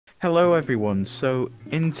Hello everyone, so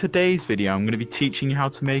in today's video I'm going to be teaching you how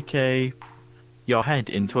to make your head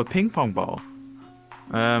into a ping pong ball.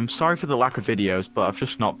 Sorry for the lack of videos, but I've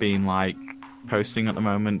just not been posting at the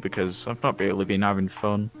moment because I've not really been having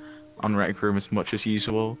fun on RecRoom as much as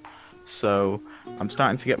usual. So I'm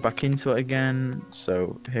starting to get back into it again,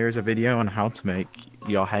 so here's a video on how to make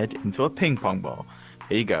your head into a ping pong ball.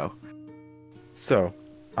 Here you go. So,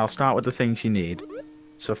 I'll start with the things you need.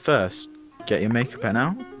 So first, get your makeup pen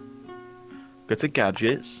out. Go to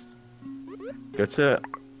gadgets, go to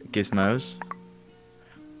gizmos,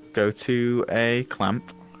 go to a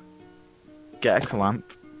clamp, get a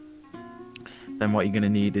clamp. Then what you're going to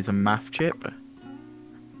need is a math chip,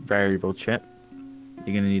 variable chip.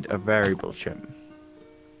 You're going to need a variable chip.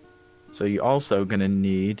 So you're also going to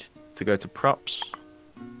need to go to props,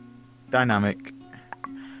 dynamic,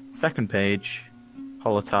 second page,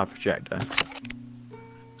 holotar projector.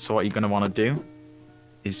 So what you're going to want to do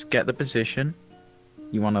is get the position.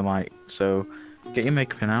 You want to get your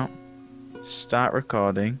makeup pen out, start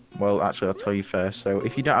recording. Well, actually, I'll tell you first. So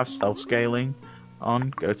if you don't have self-scaling on,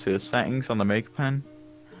 go to settings on the makeup pen,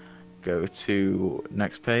 go to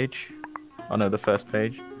next page, oh no, the first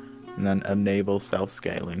page, and then enable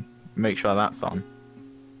self-scaling. Make sure that's on.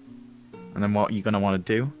 And then what you're going to want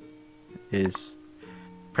to do is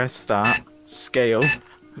press start, scale,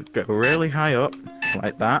 go really high up,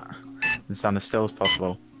 like that, and stand as still as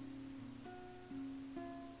possible.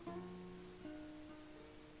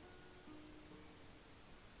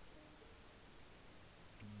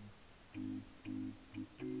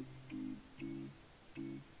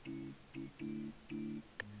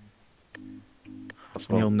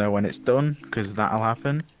 You'll know when it's done, because that'll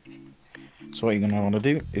happen. So what you're going to want to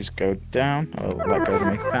do is go down, or let go of the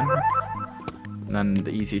makeup pen. And then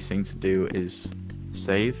the easiest thing to do is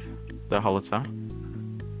save the holotar.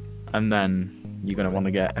 And then you're going to want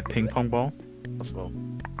to get a ping pong ball.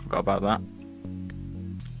 Forgot about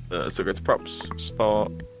that. So go to props,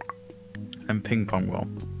 sport, and ping pong ball.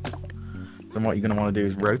 So what you're going to want to do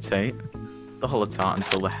is rotate the holotar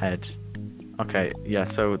until the head. Okay, yeah,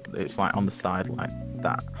 so it's on the side like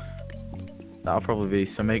that. That'll probably be,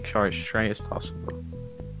 so make sure it's straight as possible.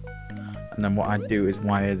 And then what I do is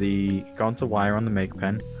go onto wire on the makeup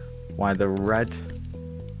pen, wire the red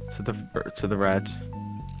to the red.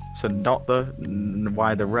 So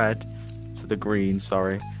wire the red to the green,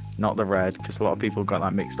 sorry, not the red, because a lot of people got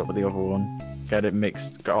that mixed up with the other one. Get it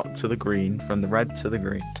mixed, got to the green, from the red to the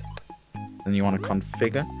green. Then you want to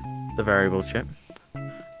configure the variable chip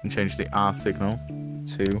and change the R signal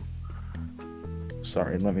to,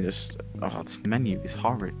 sorry, let me just, oh, this menu is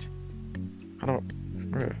horrid. How do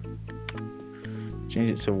I, change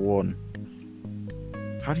it to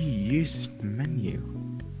 1. How do you use this menu?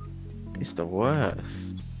 It's the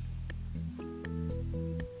worst.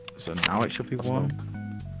 So now it should be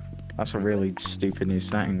 1. That's a really stupid new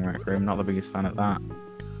setting, RecRoom. Not the biggest fan of that.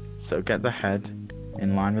 So get the head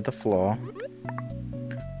in line with the floor,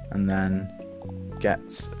 and then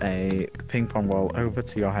get a ping pong ball over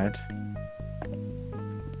to your head.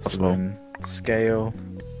 So then scale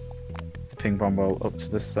the ping pong ball up to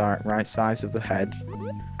the right size of the head.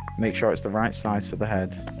 Make sure it's the right size for the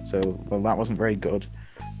head. So, well, that wasn't very good,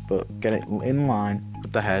 but get it in line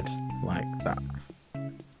with the head like that.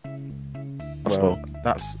 Well,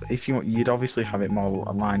 that's if you want. You'd obviously have it more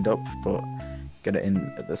lined up, but get it in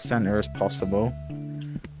at the center as possible.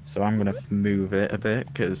 So I'm gonna move it a bit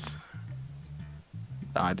because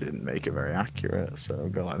I didn't make it very accurate. So I'll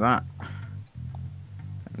go like that.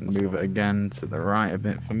 And move it again to the right a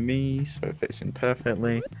bit for me, so it fits in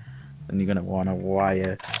perfectly. Then you're gonna want to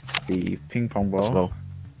wire the ping pong ball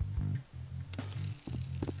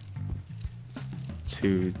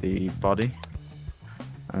to the body,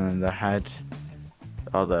 and the head,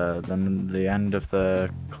 or the end of the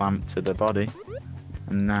clamp to the body.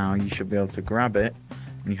 And now you should be able to grab it,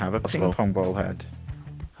 and you have a ping pong ball head.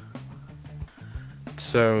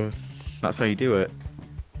 So that's how you do it.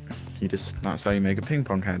 That's how you make a ping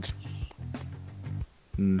pong head.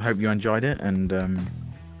 And hope you enjoyed it, and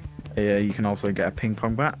you can also get a ping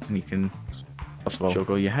pong bat, and you can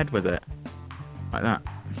juggle your head with it like that.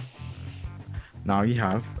 Now you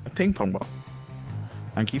have a ping pong ball.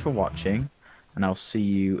 Thank you for watching, and I'll see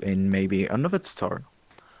you in maybe another tutorial.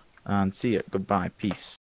 And see you. Goodbye. Peace.